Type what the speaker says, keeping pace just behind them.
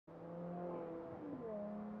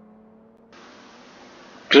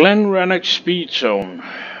Glen Rannoch speed zone.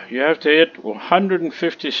 You have to hit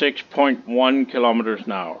 156.1 kilometers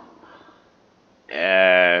an hour.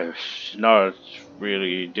 It's not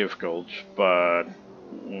really difficult, but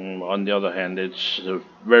on the other hand, it's a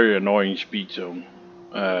very annoying speed zone,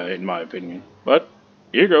 in my opinion. But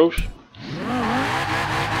here goes.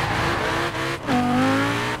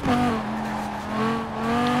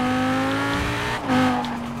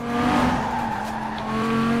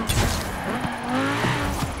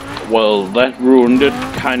 Well, that ruined it,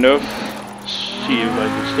 kind of. Let's see if I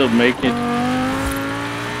can still make it.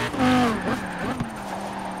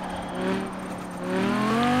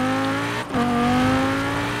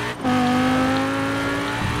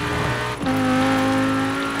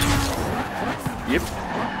 Yep.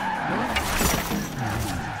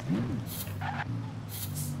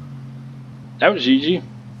 That was easy.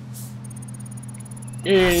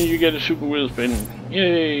 Yay, you get a super wheel spin.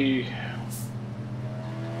 Yay!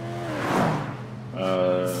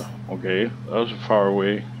 Okay, that was a far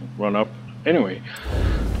away run up. Anyway,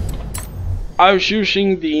 I was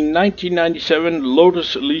using the 1997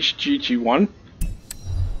 Lotus Elise GT1,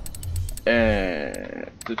 and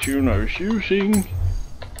the tune I was using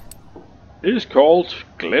is called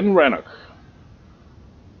Glen Rannoch.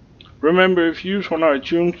 Remember, if you use one on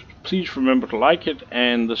iTunes, please remember to like it,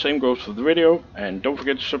 and the same goes for the video, and don't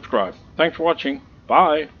forget to subscribe. Thanks for watching.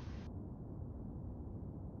 Bye!